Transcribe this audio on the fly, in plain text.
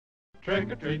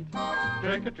Trick or treat,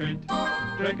 trick or treat,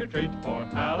 trick or treat for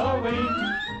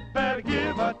Halloween. Better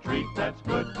give a treat that's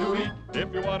good to eat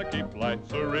if you want to keep life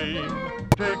serene.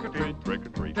 Trick or treat, trick or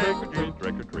treat, trick or treat,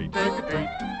 trick or treat, trick or treat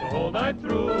the whole night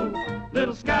through.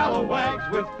 Little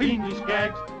scalawags with fiendish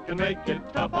gags can make it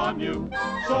tough on you.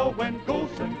 So when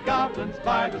ghosts and goblins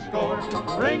by the score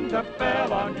ring the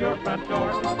bell on your front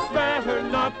door, better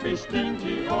not be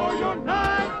stingy or your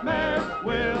nightmares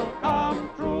will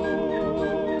come true.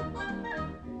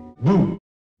 Woo!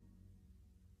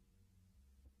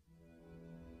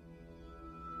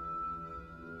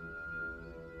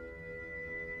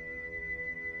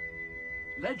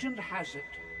 Legend has it,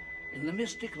 in the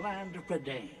mystic land of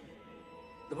Bredain,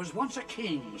 there was once a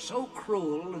king so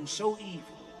cruel and so evil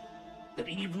that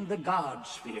even the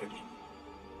gods feared him.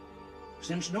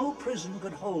 Since no prison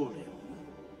could hold him,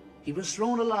 he was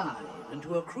thrown alive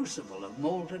into a crucible of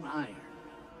molten iron.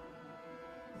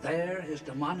 There his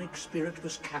demonic spirit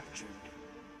was captured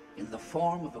in the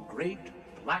form of a great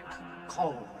black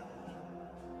cauldron.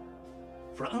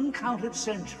 For uncounted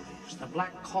centuries, the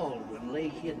black cauldron lay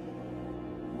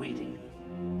hidden, waiting,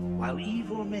 while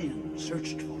evil men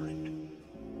searched for it,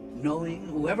 knowing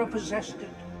whoever possessed it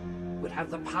would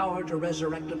have the power to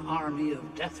resurrect an army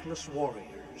of deathless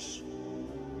warriors,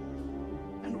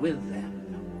 and with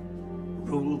them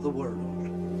rule the world.